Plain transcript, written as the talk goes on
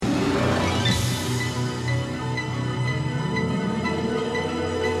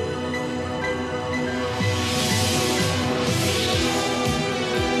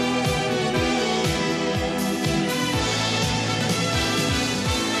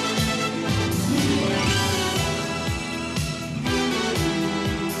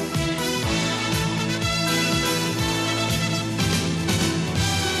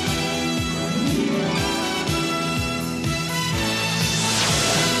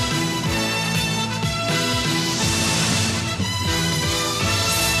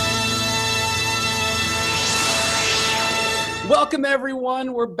Welcome,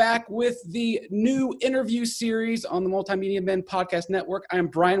 everyone. We're back with the new interview series on the Multimedia Men Podcast Network. I'm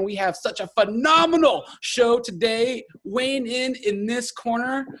Brian. We have such a phenomenal show today. Weighing in this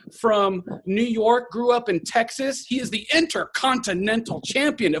corner from New York, grew up in Texas. He is the intercontinental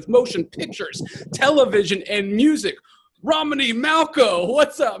champion of motion pictures, television, and music. Romany Malco,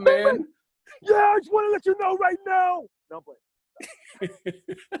 what's up, man? Yeah, I just want to let you know right now.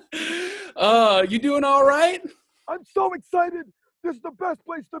 No, You doing all right? I'm so excited. This is the best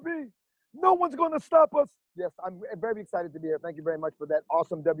place to be. No one's going to stop us. Yes, I'm very excited to be here. Thank you very much for that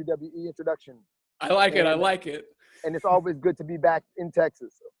awesome WWE introduction. I like it. And it's always good to be back in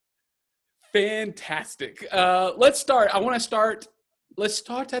Texas. Fantastic. Let's start. Let's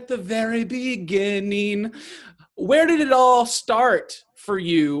start at the very beginning. Where did it all start for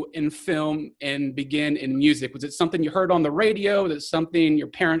you in film and begin in music? Was it something you heard on the radio? Was it something your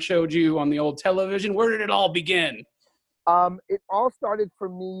parents showed you on the old television? Where did it all begin? It all started for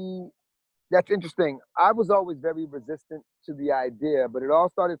me. That's interesting. I was always very resistant to the idea, but it all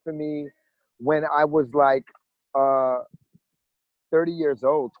started for me when I was like 30 years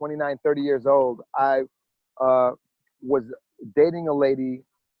old, 29, 30 years old. I was dating a lady.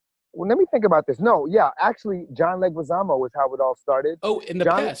 Well, let me think about this. No, yeah, actually, John Leguizamo was how it all started. Oh, in the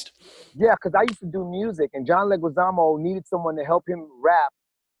past. Yeah, because I used to do music, and John Leguizamo needed someone to help him rap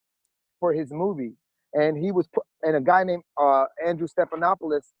for his movie. And and a guy named Andrew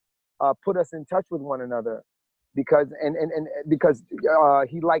Stephanopoulos put us in touch with one another because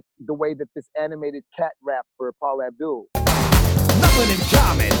he liked the way that this animated cat rap for Paula Abdul. Nothing in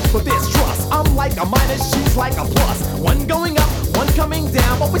common, but there's trust. I'm like a minus, she's like a plus. One going up, one coming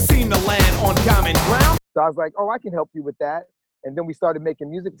down, but we seem to land on common ground. So I was like, oh, I can help you with that. And then we started making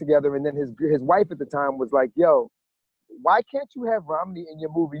music together. And then his wife at the time was like, yo, why can't you have Romany in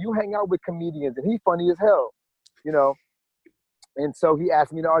your movie? You hang out with comedians and he's funny as hell, you know? And so he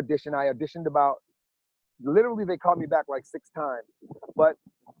asked me to audition. I auditioned literally they called me back like 6 times. But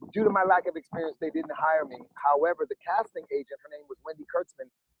due to my lack of experience, they didn't hire me. However, the casting agent, her name was Wendy Kurtzman,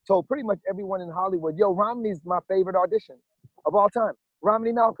 told pretty much everyone in Hollywood, yo, Romany's my favorite audition of all time,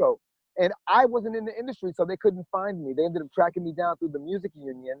 Romany Malco. And I wasn't in the industry, so they couldn't find me. They ended up tracking me down through the music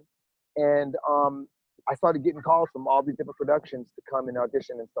union. And I started getting calls from all these different productions to come and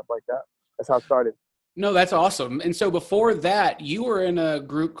audition and stuff like that. That's how it started. No, that's awesome. And so before that, you were in a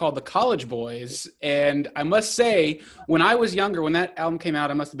group called the College Boys. And I must say, when I was younger, when that album came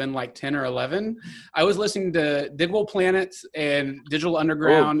out, I must have been like 10 or 11. I was listening to Digable Planet and Digital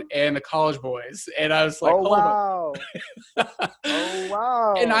Underground and the College Boys. And I was like, oh, wow. Oh,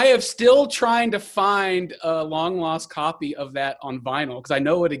 wow. And I am still trying to find a long lost copy of that on vinyl because I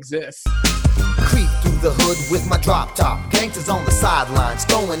know it exists. Creep through the hood with my drop top. Gangsters on the sidelines,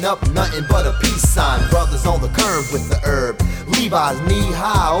 throwing up nothing but a peace sign. Brothers on the curb with the herb. Levi's knee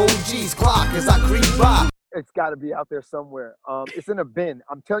high, OG's clock as I creep by. It's got to be out there somewhere. It's in a bin.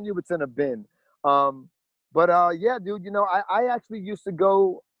 I'm telling you, it's in a bin. Yeah, dude. You know, I actually used to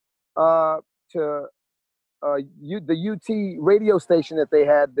go to the UT radio station that they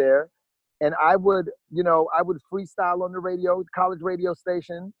had there, and I would freestyle on the radio, the college radio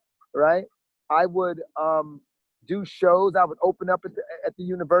station, right? I would do shows. I would open up at the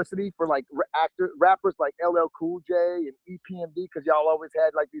university for like rappers like LL Cool J and EPMD, because y'all always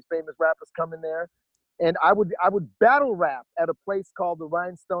had like these famous rappers coming there. And I would battle rap at a place called the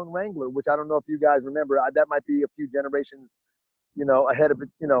Rhinestone Wrangler, which I don't know if you guys remember. That might be a few generations, ahead of it,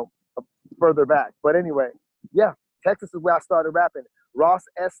 further back. But anyway, yeah, Texas is where I started rapping. Ross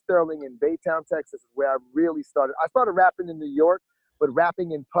S. Sterling in Baytown, Texas is where I really started. I started rapping in New York, but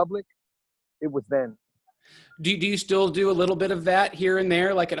rapping in public, it was then. Do you still do a little bit of that here and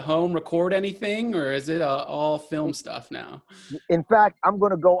there, like at home, record anything, or is it all film stuff now? In fact, I'm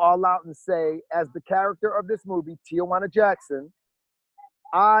going to go all out and say, as the character of this movie, Tijuana Jackson,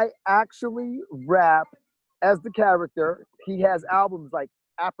 I actually rap as the character. He has albums like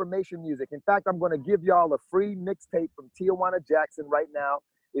affirmation music. In fact, I'm going to give y'all a free mixtape from Tijuana Jackson right now.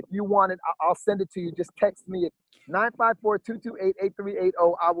 If you want it, I'll send it to you. Just text me at 954-228-8380.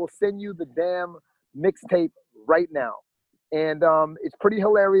 I will send you the damn mixtape right now. And it's pretty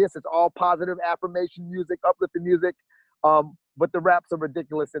hilarious. It's all positive affirmation music, uplifting music. But the raps are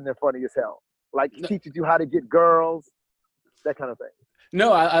ridiculous and they're funny as hell. Like, it teaches you how to get girls, that kind of thing.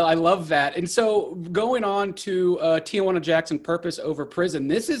 No, I love that. And so going on to Tijuana Jackson, Purpose Over Prison,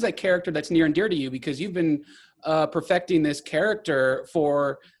 this is a character that's near and dear to you because you've been perfecting this character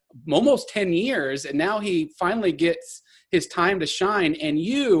for almost 10 years. And now he finally gets his time to shine. And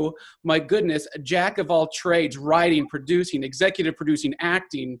you, my goodness, a jack of all trades, writing, producing, executive producing,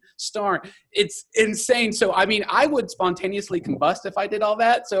 acting, starring. It's insane. So, I mean, I would spontaneously combust if I did all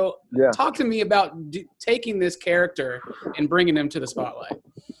that. So Yeah. talk to me about taking this character and bringing him to the spotlight.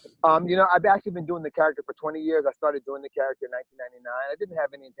 You know, I've actually been doing the character for 20 years. I started doing the character in 1999. I didn't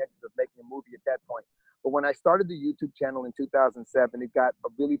have any intentions of making a movie at that point. But when I started the YouTube channel in 2007, it got a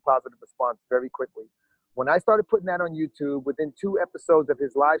really positive response very quickly. When I started putting that on YouTube, within 2 episodes of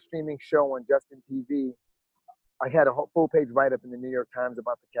his live streaming show on Justin TV, I had a full page write-up in the New York Times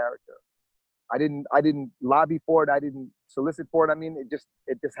about the character. I didn't lobby for it. I didn't solicit for it. I mean, it just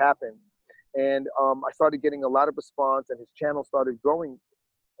happened. And I started getting a lot of response, and his channel started growing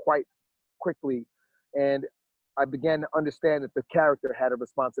quite quickly, and I began to understand that the character had a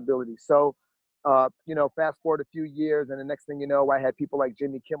responsibility. So, you know, fast forward a few years, and the next thing you know, I had people like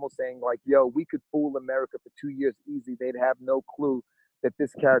Jimmy Kimmel saying, like, "Yo, we could fool America for 2 years easy. They'd have no clue that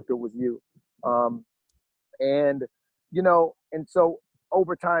this character was you." And you know, and so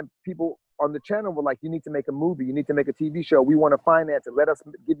over time, people on the channel were like, "You need to make a movie. You need to make a TV show. We want to finance it. Let us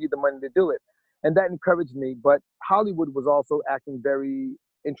give you the money to do it." And that encouraged me. But Hollywood was also acting very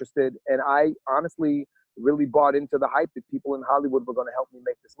interested, and I honestly really bought into the hype that people in Hollywood were going to help me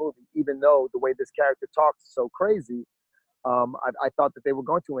make this movie, even though the way this character talks is so crazy. I thought that they were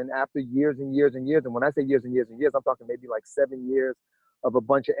going to, and after years and years and years, and when I say years and years and years, I'm talking maybe like 7 years of a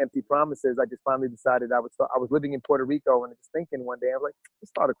bunch of empty promises, I just finally decided I would start. I was living in Puerto Rico and just thinking one day, I was like,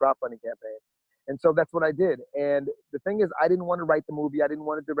 let's start a crowdfunding campaign. And so that's what I did. And the thing is, I didn't want to write the movie. I didn't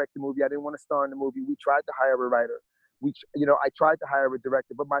want to direct the movie. I didn't want to star in the movie. We tried to hire a writer. I tried to hire a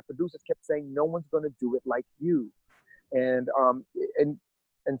director, but my producers kept saying, no one's going to do it like you. And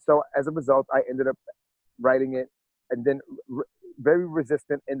so as a result, I ended up writing it, and then very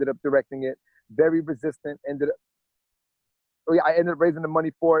resistant, ended up directing it. Very resistant, I ended up raising the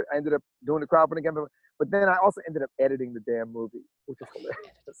money for it. I ended up doing the crowdfunding campaign, but then I also ended up editing the damn movie, which is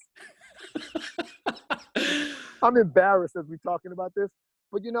hilarious. I'm embarrassed as we're talking about this,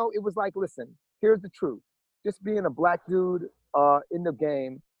 but you know, it was like, listen, here's the truth. Just being a black dude in the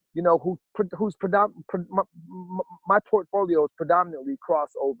game, you know, my portfolio is predominantly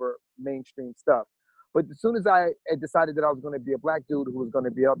crossover mainstream stuff. But as soon as I had decided that I was going to be a black dude who was going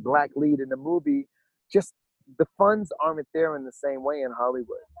to be a black lead in the movie, just the funds aren't there in the same way in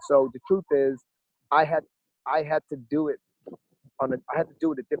Hollywood. So the truth is, I had to do it a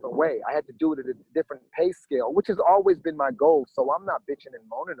different way. I had to do it at a different pay scale, which has always been my goal. So I'm not bitching and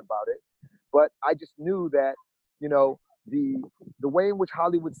moaning about it. But I just knew that, you know, the way in which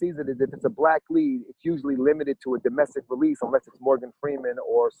Hollywood sees it is if it's a black lead, it's usually limited to a domestic release unless it's Morgan Freeman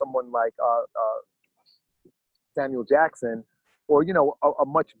or someone like Samuel Jackson, or, you know, a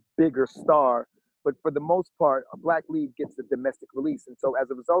much bigger star. But for the most part, a black lead gets a domestic release. And so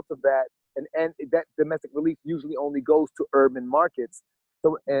as a result of that, and that domestic release usually only goes to urban markets.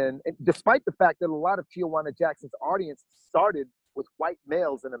 So, and despite the fact that a lot of Tijuana Jackson's audience started with white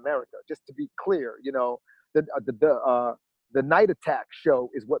males in America, just to be clear, you know, the Night Attack show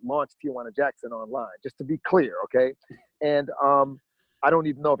is what launched Tijuana Jackson online, just to be clear, okay? And I don't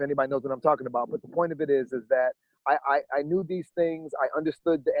even know if anybody knows what I'm talking about, but the point of it is that I knew these things. I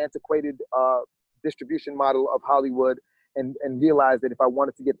understood the antiquated distribution model of Hollywood, and realized that if I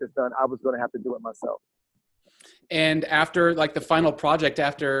wanted to get this done, I was going to have to do it myself. And after like the final project,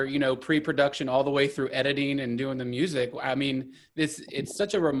 after, you know, pre-production all the way through editing and doing the music, I mean, it's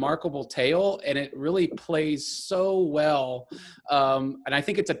such a remarkable tale, and it really plays so well. And I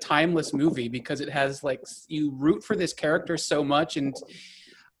think it's a timeless movie because it has, like, you root for this character so much, and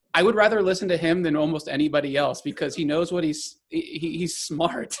I would rather listen to him than almost anybody else because he knows what he's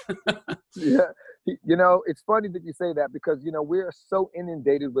smart. Yeah. You know, it's funny that you say that because, you know, we're so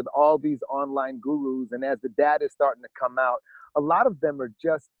inundated with all these online gurus. And as the data is starting to come out, a lot of them are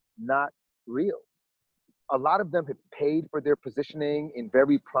just not real. A lot of them have paid for their positioning in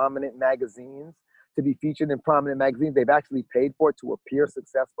very prominent magazines, to be featured in prominent magazines. They've actually paid for it to appear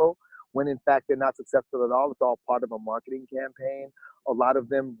successful, when in fact they're not successful at all. It's all part of a marketing campaign. A lot of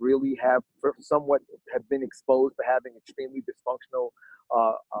them really have been exposed to having extremely dysfunctional,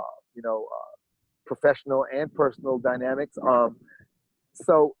 professional and personal dynamics.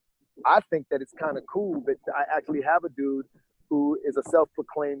 So I think that it's kind of cool that I actually have a dude who is a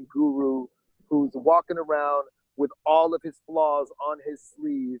self-proclaimed guru who's walking around with all of his flaws on his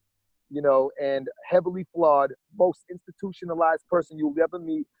sleeve, you know, and heavily flawed, most institutionalized person you'll ever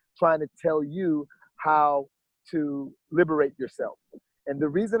meet, trying to tell you how to liberate yourself. And the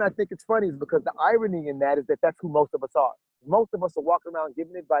reason I think it's funny is because the irony in that is that that's who most of us are. Most of us are walking around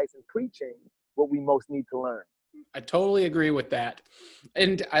giving advice and preaching what we most need to learn. I totally agree with that.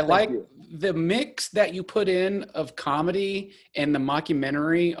 And I Thank like you. the mix that you put in of comedy and the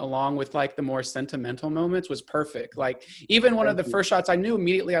mockumentary along with like the more sentimental moments was perfect. Like even one of the Thank you. first shots, I knew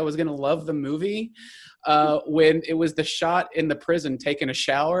immediately I was going to love the movie when it was the shot in the prison taking a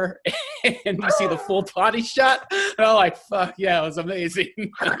shower and you see the full body shot. And I'm like, fuck yeah, it was amazing.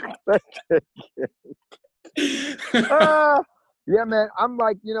 Yeah, man. I'm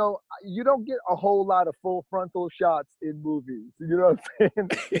like, you don't get a whole lot of full frontal shots in movies. You know what I'm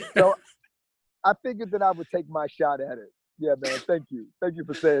saying? So I figured that I would take my shot at it. Yeah, man. Thank you. Thank you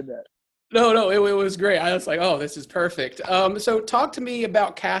for saying that. No, it was great. I was like, oh, this is perfect. So talk to me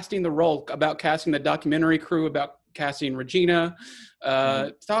about casting the role, about casting the documentary crew, about casting Regina.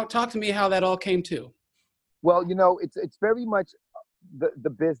 Talk to me how that all came to. Well, it's very much the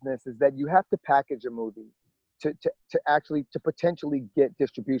business is that you have to package a movie to actually to potentially get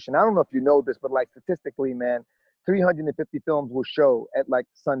distribution. I don't know if you know this, but like statistically, man, 350 films will show at like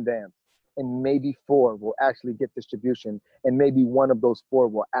Sundance, and maybe 4 will actually get distribution, and maybe one of those 4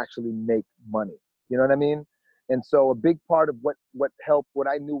 will actually make money. You know what I mean? And so a big part of what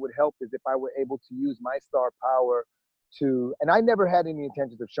I knew would help is if I were able to use my star power and I never had any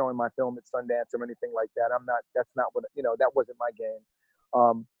intentions of showing my film at Sundance or anything like that. That's not what, that wasn't my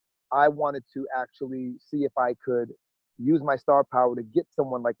game. I wanted to actually see if I could use my star power to get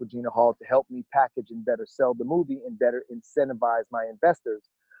someone like Regina Hall to help me package and better sell the movie and better incentivize my investors.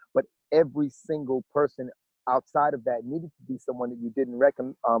 But every single person outside of that needed to be someone that you didn't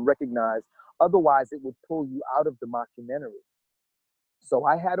recognize. Otherwise, it would pull you out of the mockumentary. So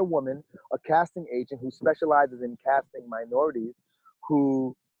I had a woman, a casting agent who specializes in casting minorities,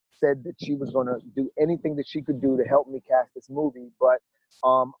 who said that she was going to do anything that she could do to help me cast this movie. But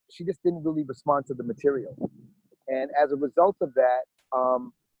she just didn't really respond to the material. And as a result of that,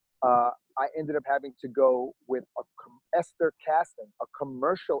 I ended up having to go with Esther Casting, a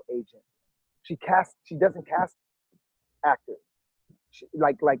commercial agent. She doesn't cast actors,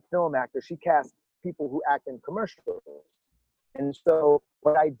 like film actors. She casts people who act in commercials. And so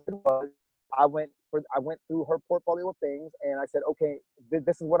what I did was I went through her portfolio of things, and I said, okay,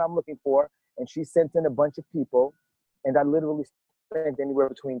 this is what I'm looking for. And she sent in a bunch of people, and I literally spent anywhere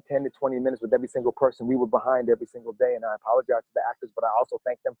between 10 to 20 minutes with every single person. We were behind every single day, and I apologize to the actors, but I also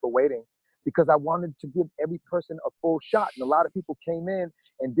thank them for waiting, because I wanted to give every person a full shot. And a lot of people came in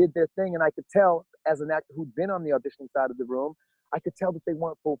and did their thing, and I could tell, as an actor who'd been on the auditioning side of the room, I could tell that they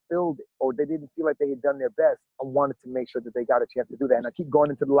weren't fulfilled or they didn't feel like they had done their best. I wanted to make sure that they got a chance to do that. And I keep going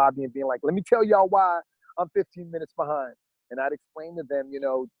into the lobby and being like, let me tell y'all why I'm 15 minutes behind. And I'd explain to them,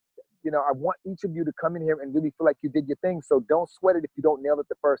 I want each of you to come in here and really feel like you did your thing. So don't sweat it if you don't nail it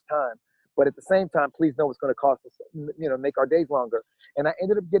the first time. But at the same time, please know it's going to cost us, make our days longer. And I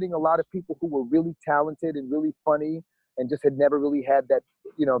ended up getting a lot of people who were really talented and really funny and just had never really had that,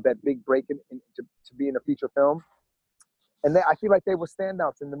 that big break to be in a feature film. And I feel like they were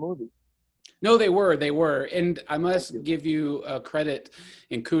standouts in the movie. No, they were. And I must give you credit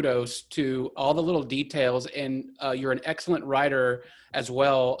and kudos to all the little details. And you're an excellent writer as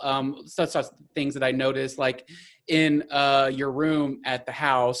well. Such things that I noticed, like in your room at the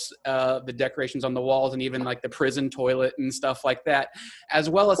house, the decorations on the walls, and even like the prison toilet and stuff like that, as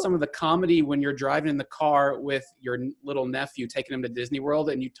well as some of the comedy when you're driving in the car with your little nephew, taking him to Disney World,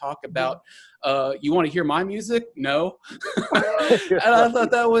 and you talk about, you want to hear my music? No. And I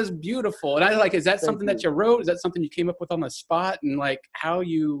thought that was beautiful. And I was like, is that something that you wrote? Is that something you came up with on the spot? And like how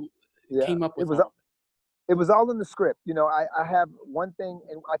you came up with it was all in the script. I have one thing,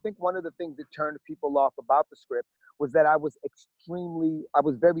 and I think one of the things that turned people off about the script was that I was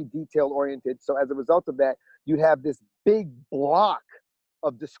very detail oriented. So as a result of that, you'd have this big block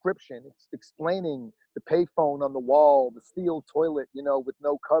of description explaining the payphone on the wall, the steel toilet, with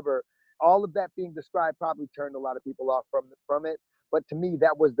no cover. All of that being described probably turned a lot of people off from it. But to me,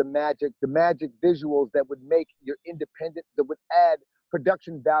 that was the magic visuals that would make that would add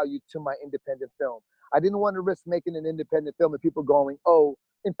production value to my independent film. I didn't want to risk making an independent film and people going, oh,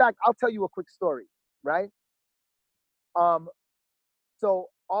 in fact, I'll tell you a quick story, right? So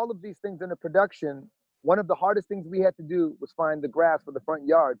all of these things in the production, one of the hardest things we had to do was find the grass for the front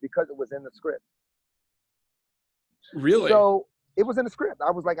yard because it was in the script. Really? So it was in the script.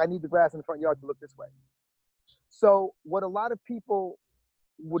 I was like, I need the grass in the front yard to look this way. So what a lot of people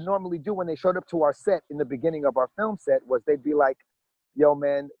would normally do when they showed up to our set in the beginning of our film set was they'd be like, yo,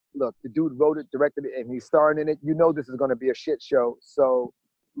 man, look, the dude wrote it, directed it, and he's starring in it. This is going to be a shit show. So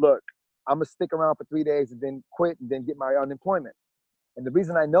look, I'm going to stick around for 3 days and then quit and then get my unemployment. And the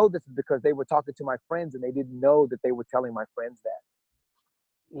reason I know this is because they were talking to my friends and they didn't know that they were telling my friends that.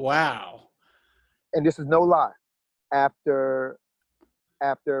 Wow. And this is no lie. after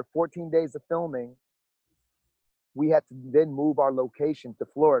 14 days of filming, we had to then move our location to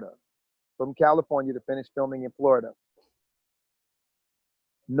Florida, from California to finish filming in Florida.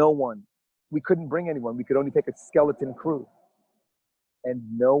 No one, we couldn't bring anyone. We could only take a skeleton crew. And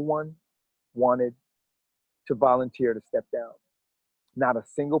no one wanted to volunteer to step down. Not a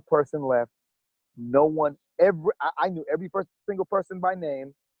single person left. No one, I knew every single person by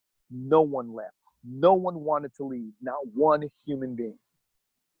name. No one left. No one wanted to leave. Not one human being.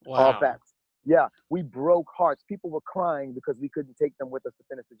 Wow. All facts. Yeah, we broke hearts. People were crying because we couldn't take them with us to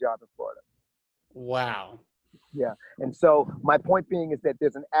finish the job in Florida. Wow. Yeah, and so my point being is that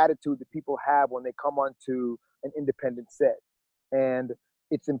there's an attitude that people have when they come onto an independent set. And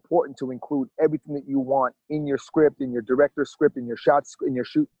it's important to include everything that you want in your script, in your director's script, in your shots, in your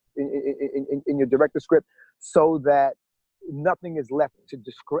shoot, in your director's script, so that nothing is left to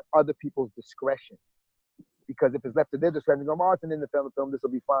other people's discretion. Because if it's left to their discretion, go, oh, it's an independent film, this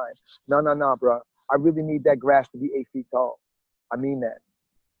will be fine. No, bro. I really need that grass to be 8 feet tall. I mean that.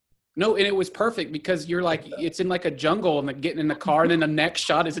 No, and it was perfect because you're like, it's in like a jungle and then getting in the car, and then the next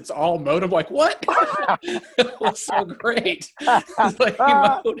shot is it's all mode. I'm like, what? It was so great. It's like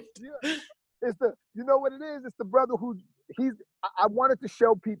mode. It's the, you know what it is? It's the brother I wanted to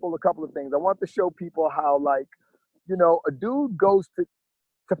show people a couple of things. I want to show people how, like, you know, a dude goes to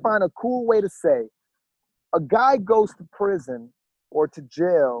find a cool way to say, a guy goes to prison or to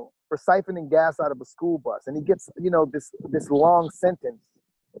jail for siphoning gas out of a school bus, and he gets, you know, this long sentence.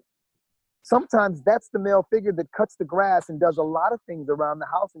 Sometimes that's the male figure that cuts the grass and does a lot of things around the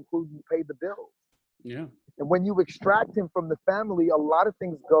house, including pay the bills. Yeah. And when you extract him from the family, a lot of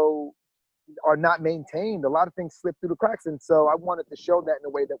things are not maintained. A lot of things slip through the cracks. And so I wanted to show that in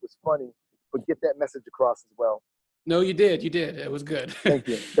a way that was funny, but get that message across as well. No, you did. It was good. Thank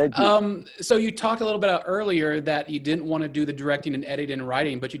you. Thank you. So you talked a little bit earlier that you didn't want to do the directing and editing and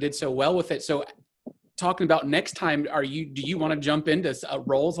writing, but you did so well with it. So talking about next time, do you want to jump into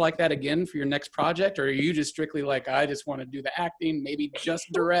roles like that again for your next project? Or are you just strictly like, I just want to do the acting, maybe just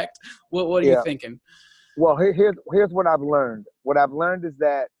direct? What are you thinking? Well, here's what I've learned. What I've learned is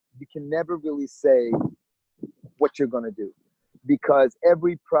that you can never really say what you're going to do, because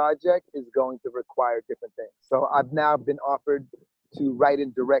every project is going to require different things. So I've now been offered to write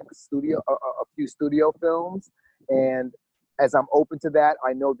and direct a few studio films. And as I'm open to that,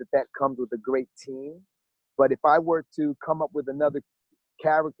 I know that comes with a great team. But if I were to come up with another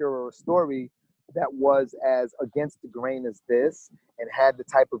character or a story that was as against the grain as this and had the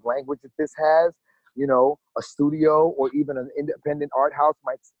type of language that this has, you know, a studio or even an independent art house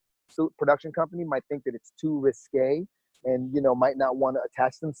production company might think that it's too risque and, you know, might not want to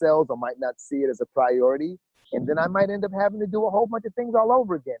attach themselves or might not see it as a priority. And then I might end up having to do a whole bunch of things all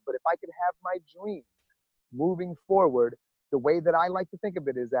over again. But if I could have my dream moving forward, the way that I like to think of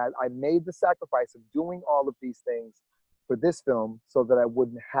it is that I made the sacrifice of doing all of these things for this film so that I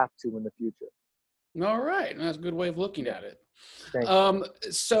wouldn't have to in the future. All right. That's a good way of looking at it. Thank you.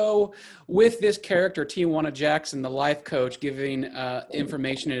 So with this character, Tijuana Jackson, the life coach, giving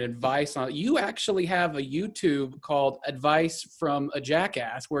information and advice on, you actually have a YouTube called Advice from a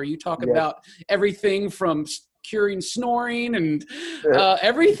Jackass, where you talk about everything from curing snoring and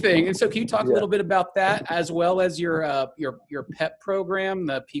everything. And so can you talk a little bit about that, as well as your PEP program,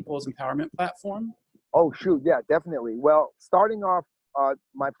 the People's Empowerment Platform? Oh, shoot. Yeah, definitely. Well, starting off,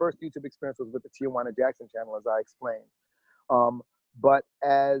 my first YouTube experience was with the Tijuana Jackson channel, as I explained. But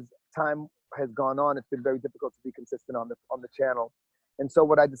as time has gone on, it's been very difficult to be consistent on the channel. And so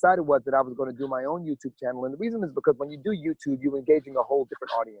what I decided was that I was going to do my own YouTube channel. And the reason is because when you do YouTube, you're engaging a whole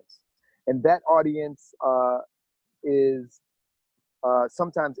different audience. And that audience is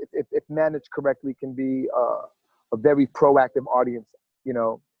sometimes, if managed correctly, can be a very proactive audience, you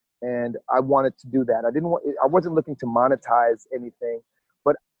know. And I wanted to do that. I wasn't looking to monetize anything,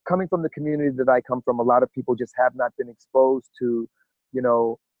 but coming from the community that I come from, a lot of people just have not been exposed to,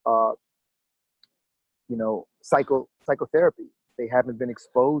 psychotherapy. They haven't been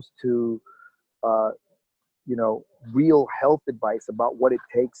exposed to, real health advice about what it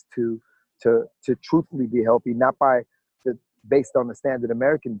takes to truthfully be healthy, not based on the standard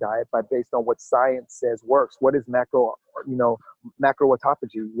American diet, but based on what science says works. What is macroautophagy?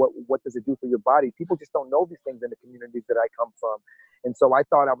 What does it do for your body? People just don't know these things in the communities that I come from. And so I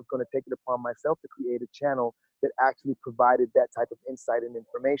thought I was going to take it upon myself to create a channel that actually provided that type of insight and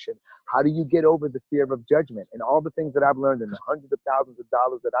information. How do you get over the fear of judgment? And all the things that I've learned and the hundreds of thousands of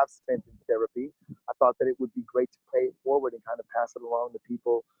dollars that I've spent in therapy, I thought that it would be great to pay it forward and kind of pass it along to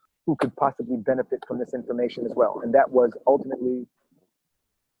people who could possibly benefit from this information as well. And that was ultimately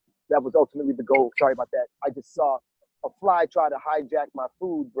the goal. Sorry about that. I just saw a fly tried to hijack my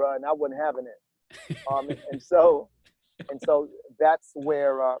food, bro, and I wasn't having it. And so that's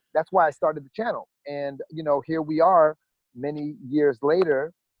why I started the channel. And here we are, many years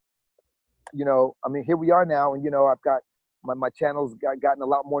later. Here we are now, and I've got my channel's gotten a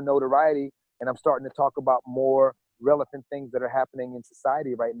lot more notoriety, and I'm starting to talk about more relevant things that are happening in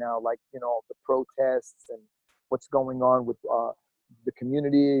society right now, like the protests and what's going on with the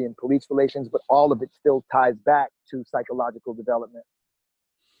community and police relations, but all of it still ties back to psychological development.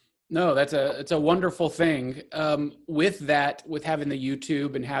 No, it's a wonderful thing. With having the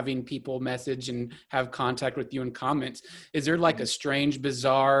YouTube and having people message and have contact with you in comments, is there like a strange,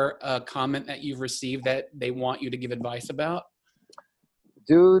 bizarre comment that you've received that they want you to give advice about?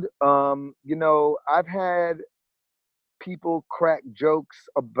 Dude, I've had people crack jokes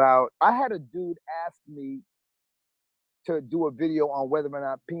about. I had a dude ask me to do a video on whether or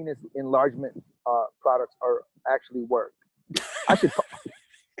not penis enlargement products are actually work. I should.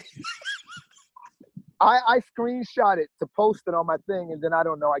 I screenshot it to post it on my thing, and then I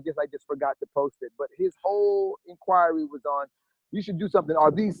don't know. I guess I just forgot to post it. But his whole inquiry was on, you should do something.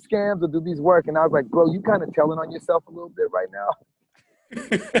 Are these scams or do these work? And I was like, bro, you kind of telling on yourself a little bit right now.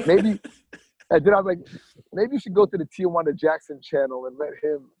 Maybe. And then I was like, maybe you should go to the Tijuana Jackson channel and let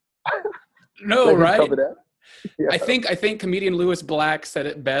him. No, right? Cover that. Yeah. I think comedian Lewis Black said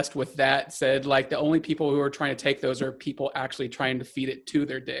it best with that, said like the only people who are trying to take those are people actually trying to feed it to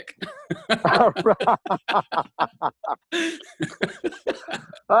their dick. That's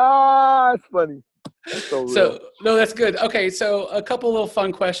funny. That's so no, that's good. Okay, so a couple little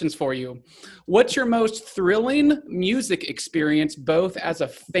fun questions for you. What's your most thrilling music experience, both as a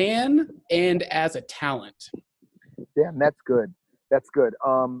fan and as a talent? Damn, that's good. That's good.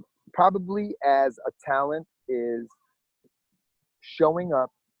 Probably as a talent is showing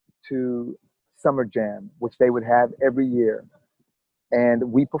up to Summer Jam, which they would have every year.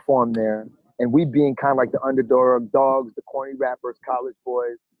 And we perform there. And we being kind of like the underdog dogs, the corny rappers, college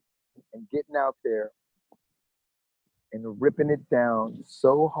boys, and getting out there and ripping it down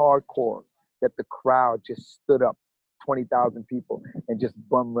so hardcore that the crowd just stood up, 20,000 people, and just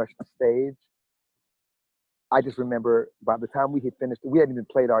bum rushed the stage. I just remember by the time we had finished, we hadn't even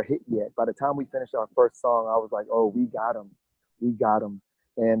played our hit yet. By the time we finished our first song, I was like, oh, we got him. We got him.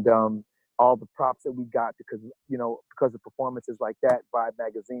 And all the props that we got, because of performances like that, Vibe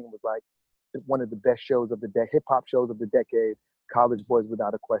magazine was like one of the best shows of the hip hop shows of the decade, College Boys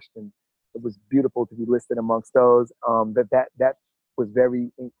without a question. It was beautiful to be listed amongst those. That was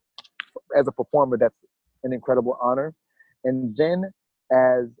very, as a performer, that's an incredible honor. And then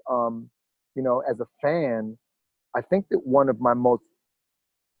as a fan, I think that one of my most,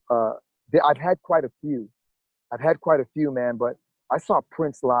 I've had quite a few. Man, but I saw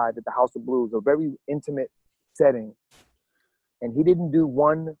Prince live at the House of Blues, a very intimate setting. And he didn't do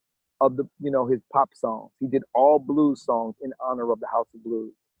one of the, his pop songs. He did all blues songs in honor of the House of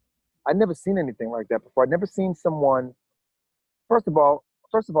Blues. I'd never seen anything like that before. I'd never seen someone, first of all,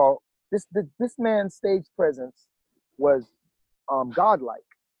 this man's stage presence was godlike.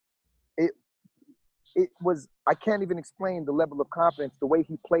 It was, I can't even explain the level of confidence, the way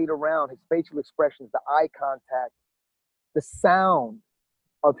he played around, his facial expressions, the eye contact, the sound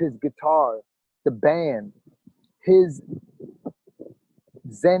of his guitar, the band, his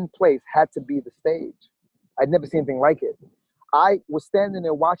zen place had to be the stage. I'd never seen anything like it. I was standing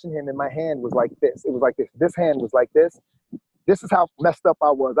there watching him and my hand was like this. It was like this. This hand was like this. This is how messed up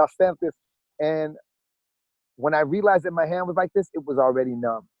I was. I stamped this. And when I realized that my hand was like this, it was already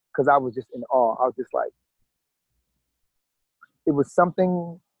numb. Because I was just in awe. I was just like, it was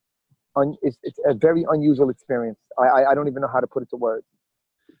something, it's a very unusual experience. I don't even know how to put it to words.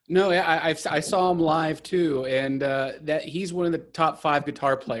 No, I saw him live too. And that he's one of the top 5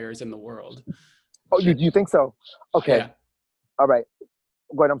 guitar players in the world. Oh, you think so? Okay. Yeah. All right.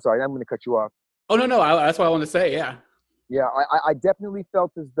 Go ahead. I'm sorry. I'm going to cut you off. Oh, no. That's what I want to say. Yeah. Yeah. I definitely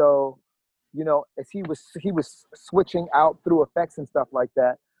felt as though, as he was switching out through effects and stuff like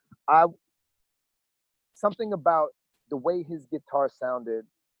that, something about the way his guitar sounded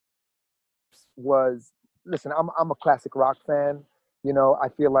was, listen, I'm a classic rock fan. I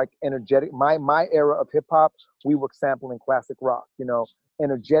feel like energetic, my era of hip hop, we were sampling classic rock,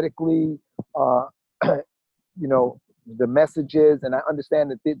 energetically, the messages, and I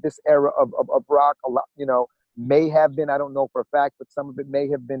understand that this era of rock, a lot, may have been, I don't know for a fact, but some of it may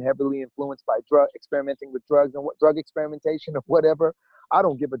have been heavily influenced by experimenting with drugs and drug experimentation or whatever. I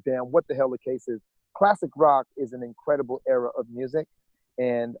don't give a damn what the hell the case is. Classic rock is an incredible era of music.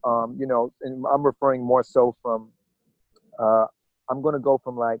 And, and I'm referring more so from, I'm going to go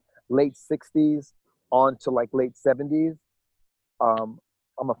from like late 60s on to like late 70s. I'm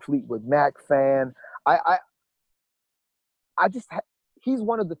a Fleetwood Mac fan. He's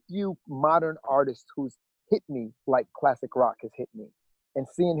one of the few modern artists who's hit me like classic rock has hit me. And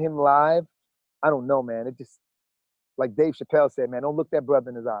seeing him live, I don't know, man. It just, like Dave Chappelle said, man, don't look that brother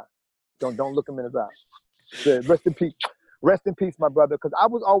in his eye. Don't look him in his eye. So rest in peace, my brother. Because I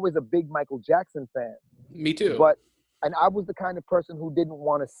was always a big Michael Jackson fan. Me too. And I was the kind of person who didn't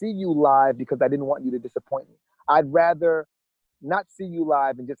want to see you live because I didn't want you to disappoint me. I'd rather not see you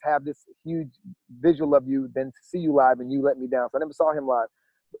live and just have this huge visual of you than to see you live and you let me down. So I never saw him live.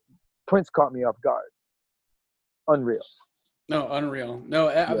 Prince caught me off guard. Unreal. No, unreal.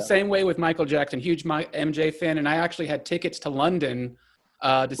 No, same way with Michael Jackson. Huge MJ fan, and I actually had tickets to London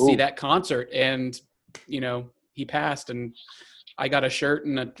to see that concert, and he passed, and I got a shirt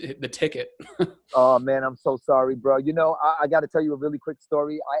and the ticket. Oh man, I'm so sorry, bro. I got to tell you a really quick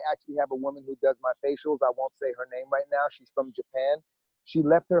story. I actually have a woman who does my facials. I won't say her name right now. She's from Japan. She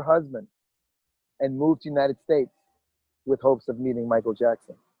left her husband and moved to the United States with hopes of meeting Michael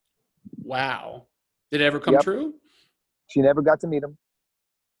Jackson. Wow. Did it ever come true? She never got to meet him.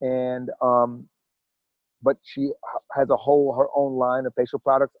 And, but she has her own line of facial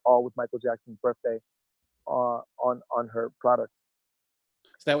products, all with Michael Jackson's birthday on her products.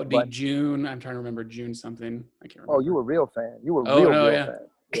 So that would be June. I'm trying to remember June something. I can't remember. Oh, you were a real fan. You were real fan.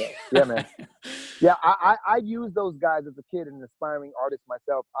 Yeah, man. Yeah, I used those guys as a kid and an aspiring artist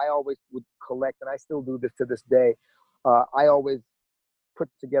myself. I always would collect, and I still do this to this day. I always put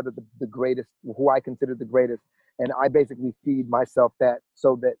together the greatest, who I consider the greatest, and I basically feed myself that,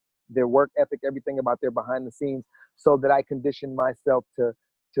 so that their work ethic, everything about their behind the scenes, so that I condition myself to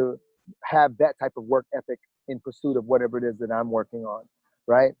have that type of work ethic in pursuit of whatever it is that I'm working on,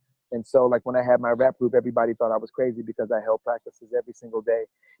 right? And so, like, when I had my rap group, everybody thought I was crazy because I held practices every single day.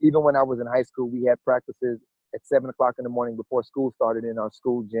 Even when I was in high school, we had practices at 7 o'clock in the morning before school started in our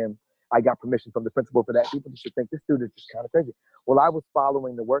school gym. I got permission from the principal for that. People should think this dude is just kind of crazy. Well, I was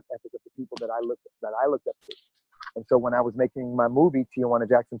following the work ethic of the people that I looked up to. And so when I was making my movie, Tijuana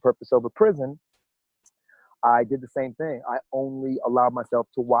Jackson, Purpose Over Prison, I did the same thing. I only allowed myself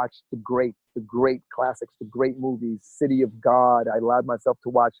to watch the great classics, the great movies, City of God. I allowed myself to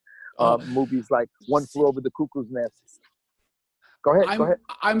watch movies like One Flew Over the Cuckoo's Nest. Go ahead.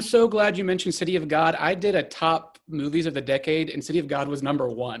 I'm so glad you mentioned City of God. I did a top movies of the decade, and City of God was number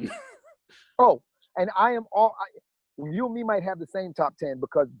 1. Oh, and you and me might have the same top 10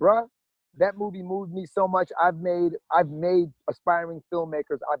 because, bruh, that movie moved me so much. I've made aspiring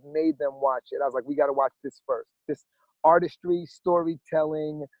filmmakers, I've made them watch it. I was like, we got to watch this first. This artistry,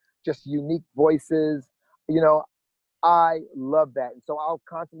 storytelling, just unique voices. I love that. And so I'll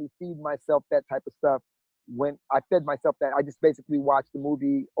constantly feed myself that type of stuff. When I fed myself that, I just basically watched a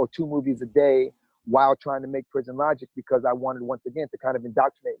movie or 2 movies a day while trying to make Prison Logic, because I wanted, once again, to kind of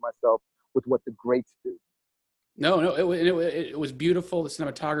indoctrinate myself with what the greats do. No, it was beautiful. The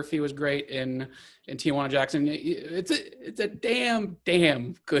cinematography was great in Tijuana Jackson. It's a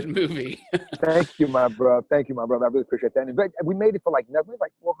damn good movie. Thank you, my brother. I really appreciate that. And we made it for like $400,000,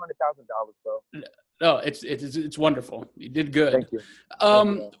 bro. No, it's wonderful. You did good. Thank you.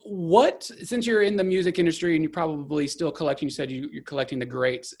 What, since you're in the music industry and you're probably still collecting, you said you're collecting the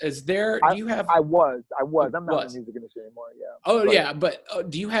greats. Do you have? I was. I'm not in the music industry anymore. Yeah. Oh, yeah, but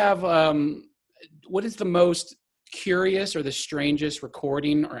do you have? What is the most curious or the strangest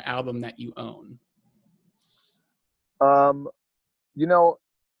recording or album that you own?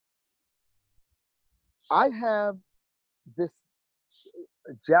 I have this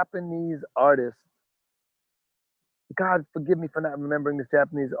Japanese artist. God forgive me for not remembering this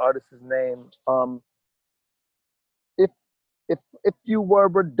Japanese artist's name. If you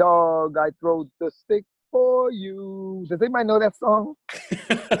were a dog, I'd throw the stick for you. Does anybody know that song?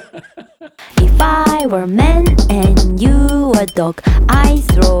 If I were a man and you a dog, I'd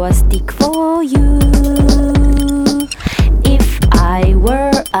throw a stick for you. If I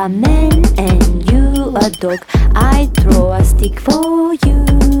were a man and you a dog, I'd throw a stick for you.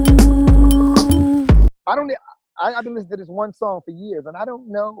 I've been listening to this one song for years, and I don't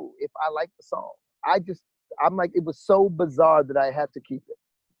know if I like the song. I'm like, it was so bizarre that I had to keep it.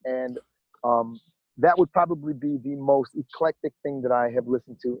 And that would probably be the most eclectic thing that I have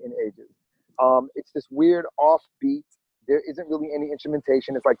listened to in ages. It's this weird offbeat. There isn't really any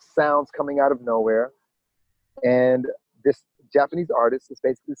instrumentation. It's like sounds coming out of nowhere. And this Japanese artist is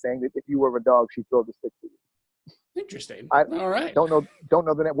basically saying that if you were a dog, she'd throw the stick to you. Interesting. All right. Don't know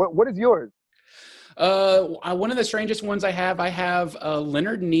the name. What is yours? One of the strangest ones I have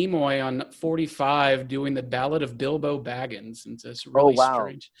Leonard Nimoy on 45 doing the Ballad of Bilbo Baggins. And it's really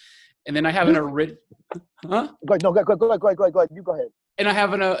strange. And then I have huh? Go ahead. No, go ahead. You go ahead. And I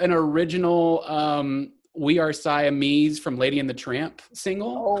have an original We Are Siamese from Lady and the Tramp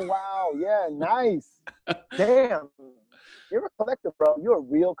single. Oh, wow. Yeah, nice. Damn. You're a collector, bro. You're a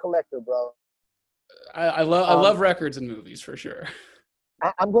real collector, bro. I love records and movies for sure.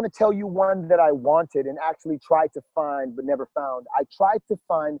 I'm going to tell you one that I wanted and actually tried to find but never found. I tried to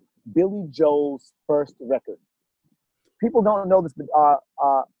find Billy Joel's first record. People don't know this, but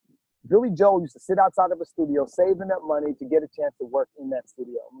Billy Joel used to sit outside of a studio saving up money to get a chance to work in that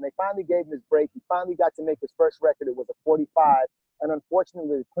studio. When they finally gave him his break, he finally got to make his first record. It was a 45, and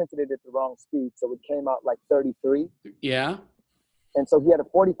unfortunately, they printed it at the wrong speed, so it came out like 33. Yeah. And so he had a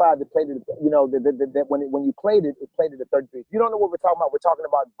 45 that played it, you know, that when you played it, it played it at 33. If you don't know what we're talking about, we're talking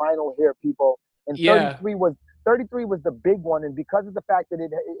about vinyl here, people. And 33 was the big one, and because of the fact that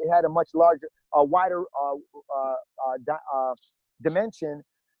it had a much larger, wider dimension,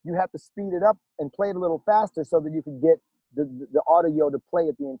 you have to speed it up and play it a little faster so that you could get the audio to play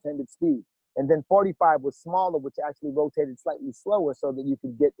at the intended speed. And then 45 was smaller, which actually rotated slightly slower so that you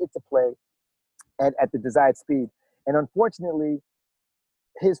could get it to play at the desired speed. And unfortunately,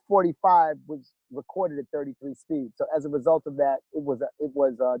 his 45 was recorded at 33 speed. So as a result of that, it was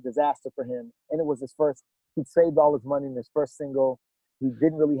a disaster for him. And it was his first. He'd saved all his money in his first single. He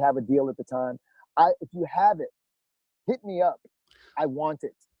didn't really have a deal at the time. If you have it, hit me up. I want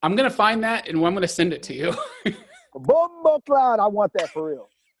it. I'm going to find that and I'm going to send it to you. Bombo Cloud, I want that for real.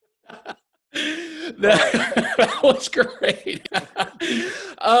 That was great.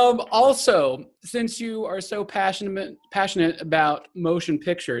 Also, since you are so passionate about motion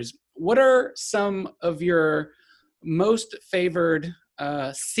pictures, what are some of your most favored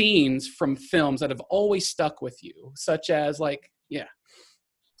scenes from films that have always stuck with you? Such as One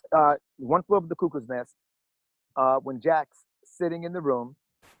Flew Over the Cuckoo's Nest, when Jack's sitting in the room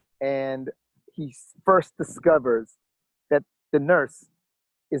and he first discovers that the nurse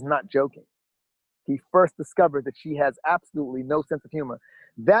is not joking. He first discovered that she has absolutely no sense of humor.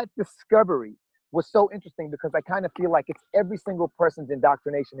 That discovery was so interesting because I kind of feel like it's every single person's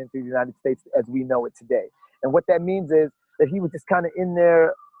indoctrination into the United States as we know it today. And what that means is that he was just kind of in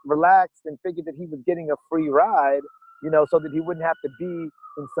there relaxed and figured that he was getting a free ride, you know, so that he wouldn't have to be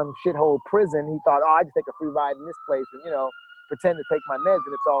in some shithole prison. He thought, I just take a free ride in this place and, you know, pretend to take my meds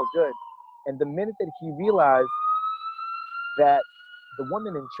and it's all good. And the minute that he realized that the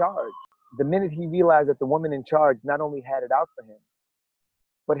woman in charge not only had it out for him,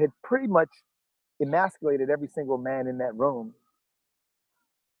 but had pretty much emasculated every single man in that room,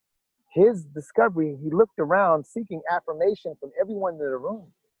 his discovery, he looked around seeking affirmation from everyone in the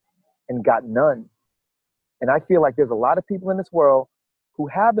room and got none. And I feel like there's a lot of people in this world who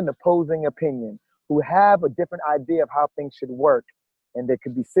have an opposing opinion, who have a different idea of how things should work. And they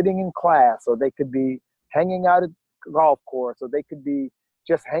could be sitting in class, or they could be hanging out at the golf course, or they could be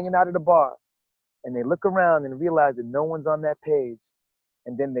just hanging out at a bar. And they look around and realize that no one's on that page.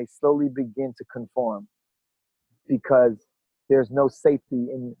 And then they slowly begin to conform because there's no safety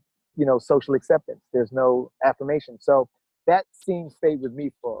in, you know, social acceptance. There's no affirmation. So that scene stayed with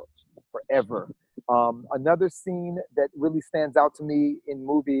me for forever. Another scene that really stands out to me in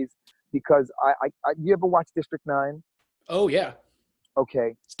movies, because you ever watch District 9? Oh, yeah.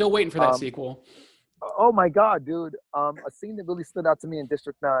 Okay. Still waiting for that sequel. Oh, my God, dude. A scene that really stood out to me in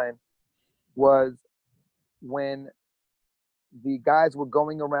District 9 was when the guys were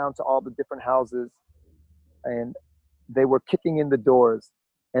going around to all the different houses and they were kicking in the doors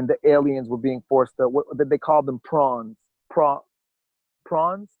and the aliens were being forced to, what did they call them? Prawns.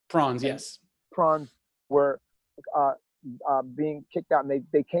 Prawns? Prawns, yes. Prawns were being kicked out, and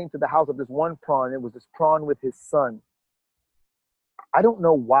they came to the house of this one prawn. It was this prawn with his son. I don't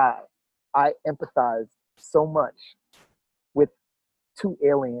know why I empathize so much with two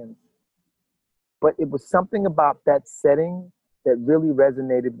aliens, but it was something about that setting that really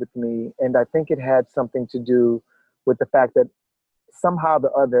resonated with me. And I think it had something to do with the fact that somehow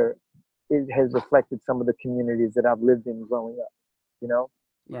the other, it has reflected some of the communities that I've lived in growing up, you know?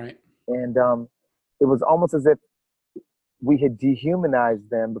 Right. And it was almost as if we had dehumanized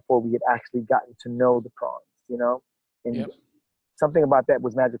them before we had actually gotten to know the prawns, you know? And something about that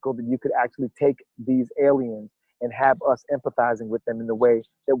was magical, that you could actually take these aliens and have us empathizing with them in the way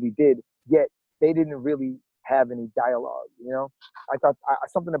that we did, yet they didn't really have any dialogue, you know? I thought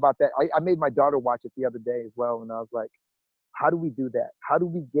something about that. I made my daughter watch it the other day as well, and I was like, how do we do that? How do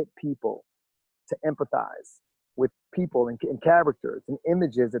we get people to empathize with people and characters and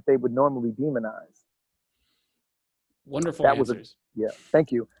images that they would normally demonize? Wonderful answers.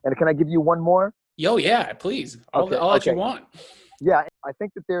 Thank you. And can I give you one more? Yo, yeah, please. I'll let you want. Yeah.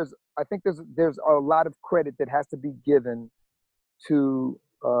 there's a lot of credit that has to be given to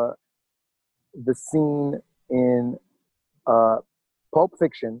the scene in Pulp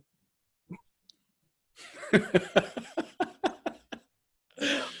Fiction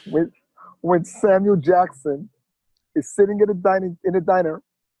when Samuel Jackson is sitting in a diner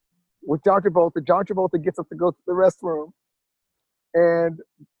with John Travolta. John Travolta gets up to go to the restroom, and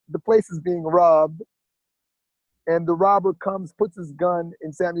the place is being robbed. And the robber comes, puts his gun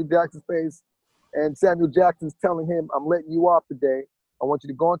in Samuel Jackson's face, and Samuel Jackson's telling him, "I'm letting you off today. I want you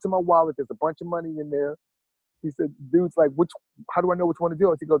to go into my wallet. There's a bunch of money in there." He said, "Dude's like, how do I know which one to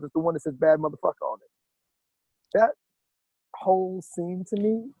do it?" He goes, "It's the one that says bad motherfucker on it." That whole scene to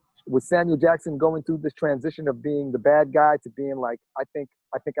me, with Samuel Jackson going through this transition of being the bad guy to being like, I think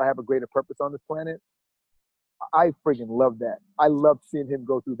I have a greater purpose on this planet. I friggin' love that. I love seeing him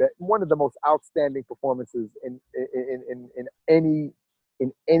go through that. One of the most outstanding performances in any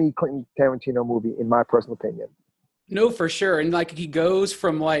Quentin Tarantino movie, in my personal opinion. No, for sure. And like he goes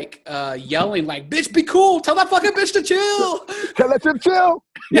from like yelling like, "Bitch, be cool. Tell that fucking bitch to chill." Tell that bitch to chill.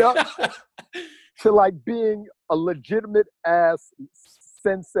 Yeah. To like being a legitimate ass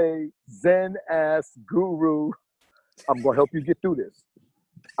sensei, zen ass guru. I'm gonna help you get through this.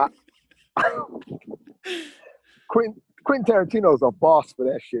 Quentin Tarantino is a boss for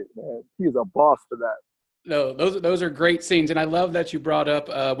that shit, man. He is a boss for that. No, those are great scenes, and I love that you brought up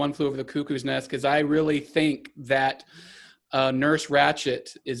One Flew Over the Cuckoo's Nest, because I really think that Nurse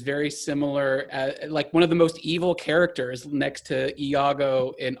Ratched is very similar, like one of the most evil characters next to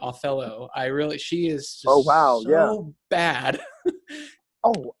Iago in Othello. She is just bad.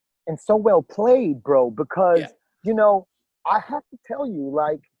 Oh, and so well played, bro, because, you know, I have to tell you,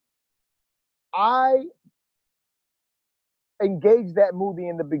 like, I engaged that movie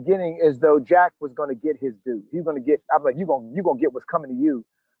in the beginning as though Jack was going to get his due. He's going to get, I'm like, you're going to get what's coming to you.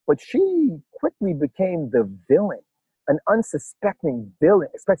 But she quickly became the villain, an unsuspected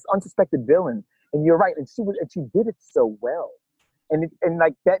villain. And you're right. And she did it so well. And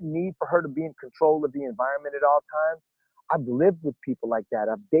like that need for her to be in control of the environment at all times. I've lived with people like that.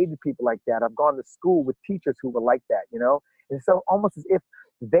 I've dated people like that. I've gone to school with teachers who were like that, you know? And so almost as if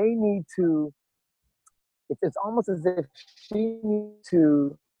they need to, it's almost as if she needs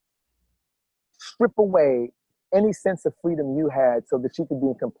to strip away any sense of freedom you had so that she could be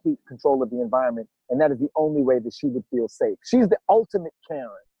in complete control of the environment. And that is the only way that she would feel safe. She's the ultimate Karen.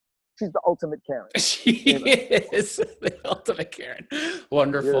 She's the ultimate Karen. She is the ultimate Karen.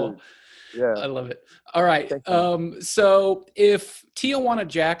 Wonderful. Yeah. I love it. All right. So if Tijuana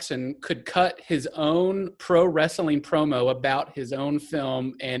Jackson could cut his own pro wrestling promo about his own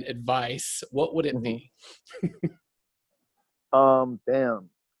film and advice, what would it be? Damn.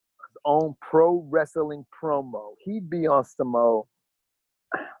 His own pro wrestling promo. He'd be on some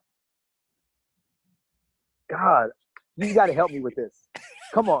God, you got to help me with this.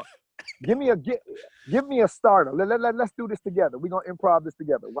 Come on. Give me a starter. Let's do this together. We're going to improv this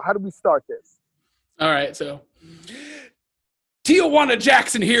together. Well, how do we start this? All right. So Tijuana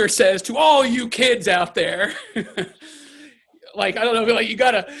Jackson here says to all you kids out there, like, I don't know, like you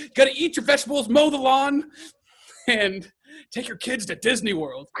gotta eat your vegetables, mow the lawn, and take your kids to Disney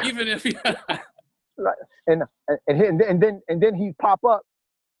World, even if you and then he'd pop up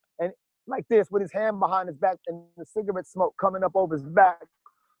and like this with his hand behind his back and the cigarette smoke coming up over his back,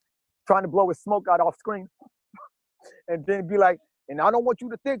 trying to blow his smoke out off screen. And then be like, and I don't want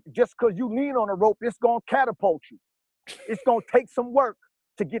you to think just because you lean on a rope, it's going to catapult you. It's going to take some work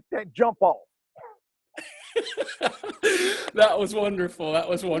to get that jump off. That was wonderful.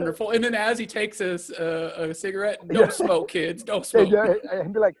 And then as he takes a cigarette, don't smoke, kids. Don't smoke. Yeah,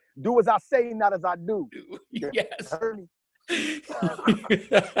 and be like, do as I say, not as I do. Yes.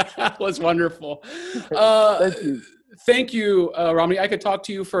 That was wonderful. Thank you. Thank you, Romney. I could talk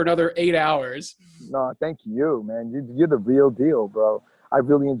to you for another 8 hours. No, thank you, man. You're the real deal, bro. I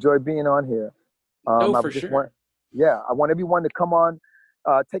really enjoy being on here. For sure. I want everyone to come on,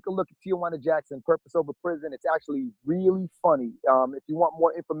 take a look at Tijuana Jackson, Purpose Over Prison. It's actually really funny. If you want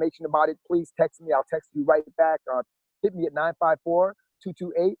more information about it, please text me. I'll text you right back. Hit me at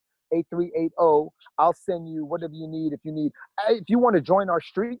 954-228-8380. I'll send you whatever you need. If you want to join our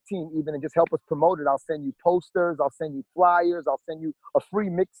street team even and just help us promote it, I'll send you posters, I'll send you flyers, I'll send you a free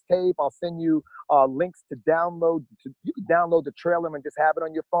mixtape, I'll send you links to download. You can download the trailer and just have it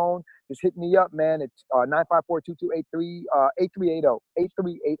on your phone. Just hit me up, man. It's 954-228-8380.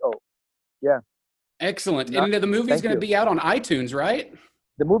 Yeah. Excellent. And the movie's going to be out on iTunes, right?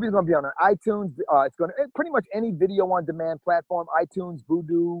 The movie's going to be on iTunes. It's going to pretty much any video on demand platform, iTunes,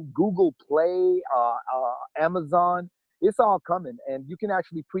 Vudu, Google Play, Amazon. it's all coming. And you can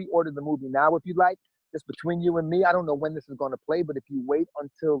actually pre-order the movie now if you like. Just between you and me, I don't know when this is going to play, but if you wait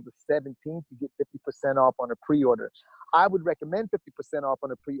until the 17th, you get 50% off on a pre-order. I would recommend 50% off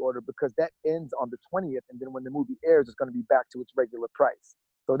on a pre-order because that ends on the 20th, and then when the movie airs, it's going to be back to its regular price.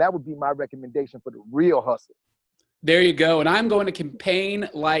 So that would be my recommendation for the real hustle. There you go. And I'm going to campaign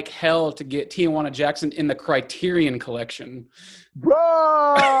like hell to get Tijuana Jackson in the Criterion collection.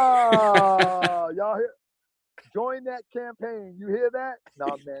 Bro, y'all hear? Join that campaign. You hear that? No,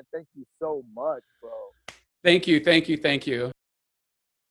 man, thank you so much, bro. Thank you.